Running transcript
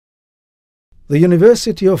The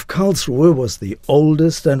University of Karlsruhe was the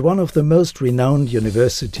oldest and one of the most renowned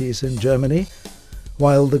universities in Germany,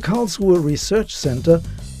 while the Karlsruhe Research Center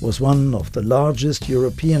was one of the largest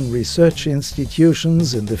European research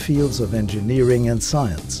institutions in the fields of engineering and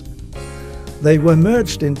science. They were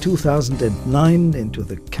merged in 2009 into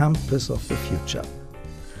the campus of the future.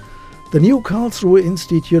 The new Karlsruhe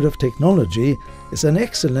Institute of Technology is an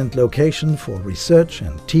excellent location for research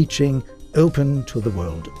and teaching open to the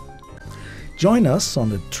world. Join us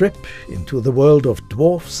on a trip into the world of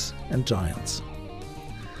dwarfs and giants.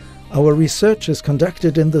 Our research is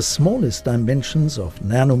conducted in the smallest dimensions of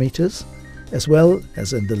nanometers, as well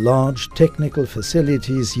as in the large technical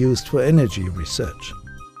facilities used for energy research.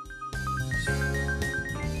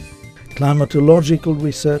 Climatological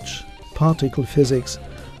research, particle physics,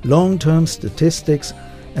 long-term statistics,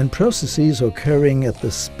 and processes occurring at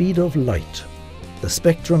the speed of light. The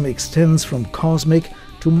spectrum extends from cosmic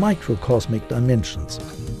to microcosmic dimensions.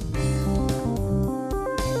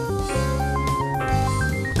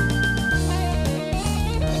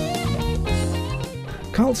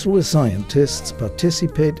 Karlsruhe scientists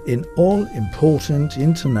participate in all important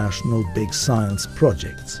international big science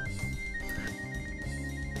projects.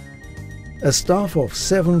 A staff of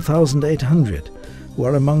 7,800, who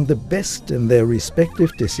are among the best in their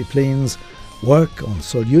respective disciplines, work on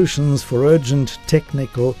solutions for urgent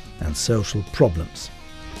technical and social problems.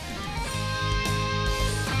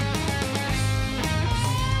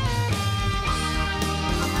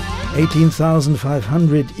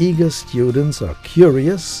 18,500 eager students are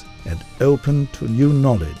curious and open to new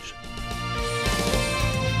knowledge.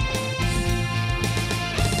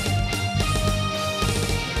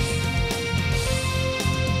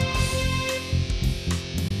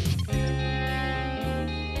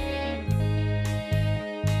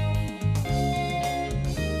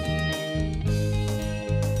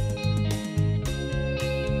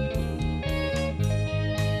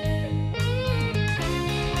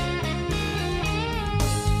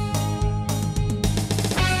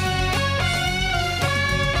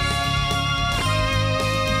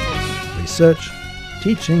 Research,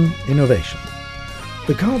 teaching, innovation.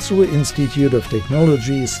 The Karlsruhe Institute of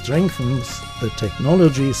Technology strengthens the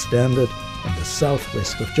technology standard in the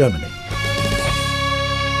southwest of Germany.